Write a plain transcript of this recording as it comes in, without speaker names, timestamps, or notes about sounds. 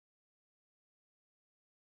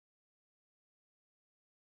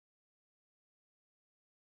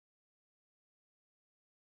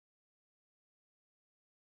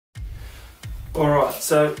Alright,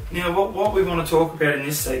 so now what we want to talk about in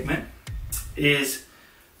this segment is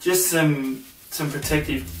just some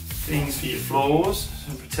protective things for your floors,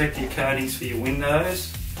 some protective coatings for your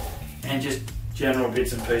windows, and just general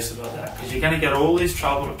bits and pieces like that. Because you're going to get all this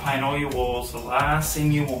trouble to paint all your walls. The last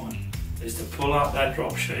thing you want is to pull up that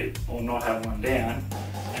drop sheet, or not have one down,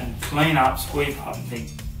 and clean up, sweep up and think,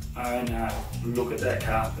 oh no, look at that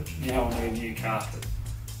carpet, now I need a new carpet.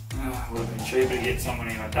 Oh, it would have been cheaper to get someone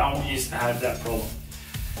in. I don't want you to have that problem.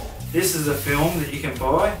 This is a film that you can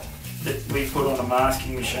buy that we put on a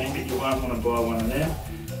masking machine, but you won't want to buy one of them.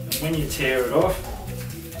 And when you tear it off,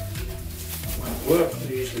 it won't work.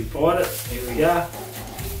 We usually bite it. Here we go.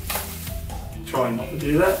 Try not to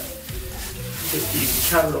do that. Just you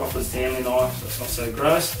can cut it off with a Stanley knife so it's not so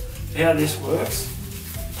gross. How this works,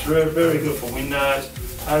 it's very good for windows,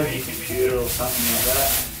 over your computer or something like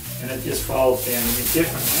that. And it just folds down a bit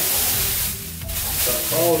differently. So it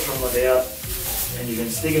folds right out, and you can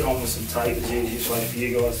stick it on with some tape. It's the easiest way for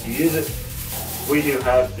you guys to use it. We do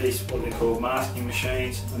have these, what they call masking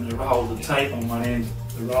machines, and they hold the tape on one end,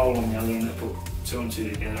 the roll on the other, and they put two and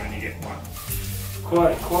two together and you get one.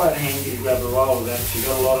 Quite handy to grab a roll of that if you've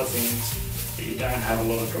got a lot of things that you don't have a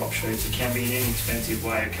lot of drop sheets. It can be an inexpensive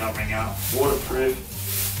way of covering up. Waterproof,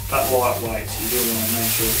 but lightweight, so you do want to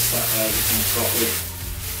make sure it's stuck everything properly.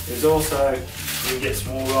 There's also, you can get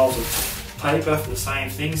small rolls of paper for the same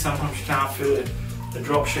thing. Sometimes you can't fill the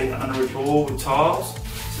drop sheet under a drawer with tiles,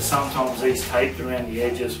 so sometimes these taped around the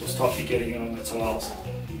edges will stop you getting it on the tiles.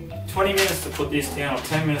 20 minutes to put this down, or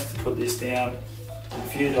 10 minutes to put this down, a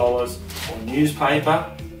few dollars. Or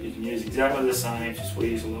newspaper, you can use exactly the same, just we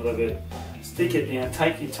use a lot of it. Stick it down,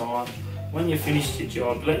 take your time. When you've finished your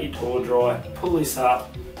job, let your door dry, pull this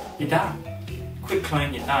up, you're done. Quick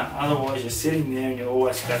clean, you're done. Otherwise you're sitting there and you're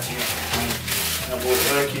always scratching up the paint. And it will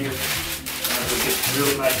hurt you, and it will just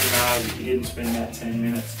really make you know that you didn't spend that 10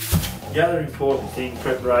 minutes. The other important thing,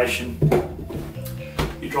 preparation,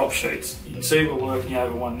 your drop sheets. You can see we're working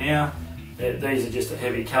over one now. These are just a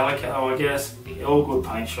heavy calico, I guess. All good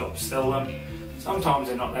paint shops sell them. Sometimes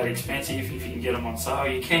they're not that expensive if you can get them on sale.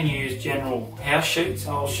 You can use general house sheets,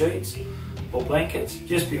 old sheets, or blankets.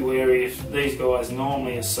 Just be wary if these guys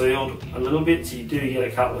normally are sealed a little bit, so you do get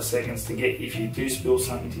a couple of seconds to get, if you do spill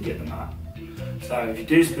something, to get them up. So if you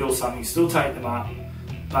do spill something, still take them up,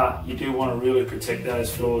 but you do want to really protect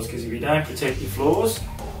those floors, because if you don't protect your floors,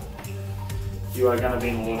 you are going to be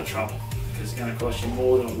in a lot of trouble, because it's going to cost you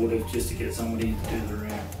more than it would have just to get somebody to do the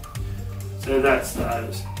room. So that's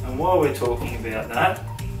those. And while we're talking about that,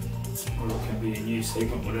 or it can be a new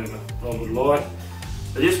segment, whatever Rob would like,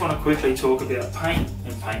 I just want to quickly talk about paint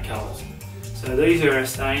and paint colours. So these are our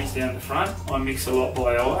stains down the front. I mix a lot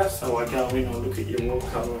by eye, so I go in and look at your wall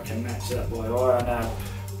colour, I can match that by eye. I know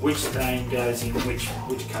which stain goes in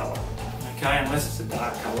which colour. Okay, unless it's a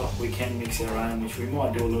dark colour, we can mix our own, which we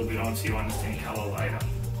might do a little bit on so you understand colour later.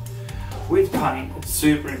 With paint, it's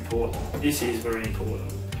super important. This is very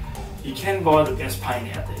important. You can buy the best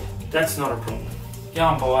paint out there. That's not a problem. Go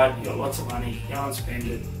and buy it, you've got lots of money, go and spend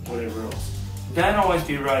it, whatever else. Don't always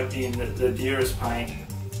be roped in that the dearest paint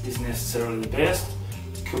is necessarily the best.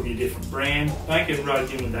 It could be a different brand. Don't get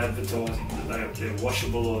roped in with advertising that they're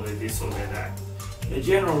washable or they're this or they're that. The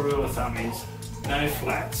general rule of thumb is no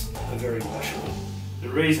flats are very washable. The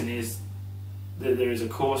reason is that there is a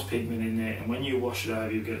coarse pigment in there, and when you wash it over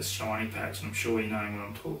you get a shiny patch, and I'm sure you know what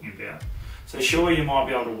I'm talking about. So sure, you might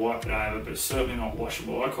be able to wipe it over, but it's certainly not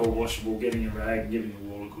washable. I call washable getting a rag and giving the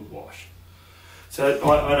wall a good wash. So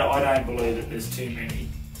I don't believe that there's too many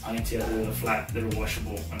paints out there that are flat that are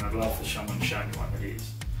washable, and I'd love for someone to show me what it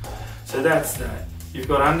is. So that's that. You've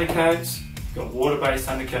got undercoats, you've got water-based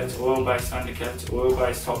undercoats, oil-based undercoats,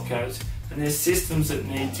 oil-based top coats, and there's systems that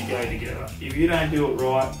need to go together. If you don't do it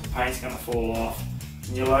right, the paint's going to fall off,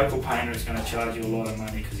 and your local painter is going to charge you a lot of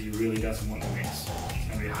money because he really doesn't want to mess. It's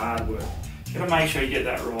going to be hard work. You've got to make sure you get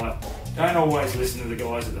that right. Don't always listen to the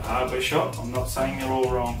guys at the hardware shop. I'm not saying they're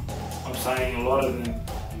all wrong. I'm saying a lot of them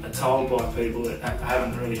are told by people that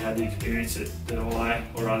haven't really had the experience that I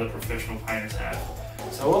or other professional painters have.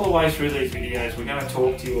 So all the way through these videos, we're going to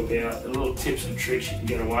talk to you about the little tips and tricks you can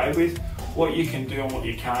get away with, what you can do and what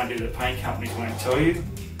you can't do that paint companies won't tell you.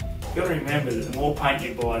 You've got to remember that the more paint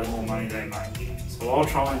you buy, the more money they make. So I'll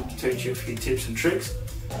try and teach you a few tips and tricks.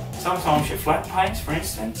 Sometimes your flat paints, for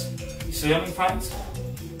instance, your ceiling paints,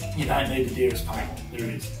 you don't need the dearest paint there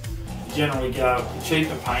is. You generally go with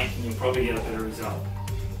cheaper paint and you'll probably get a better result.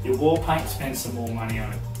 Your wall paint, spend some more money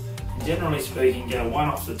on it. And generally speaking, go one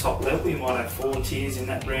off the top level. You might have 4 tiers in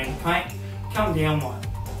that brand of paint. Come down one.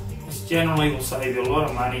 This generally will save you a lot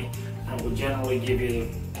of money, and it will generally give you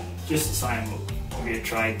just the same look. be a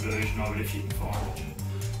trade version of it if you can find it.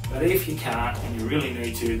 But if you can't and you really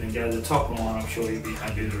need to, then go to the top line. I'm sure you'll be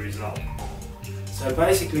happy with the result. So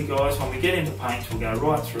basically guys, when we get into paints, we'll go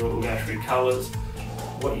right through it. We'll go through colours,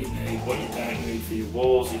 what you need, what you don't need for your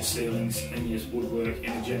walls, your ceilings and your woodwork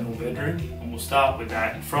in a general bedroom. And we'll start with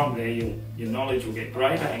that, and from there your knowledge will get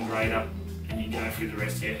greater and greater, and you go through the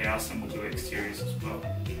rest of your house, and we'll do exteriors as well.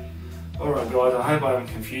 Alright guys, I hope I haven't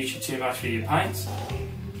confused you too much with your paints.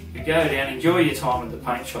 But go down, enjoy your time at the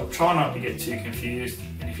paint shop, try not to get too confused,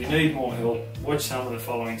 and if you need more help, watch some of the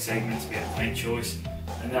following segments about paint choice,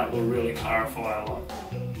 and that will really clarify a lot.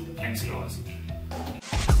 Thanks guys.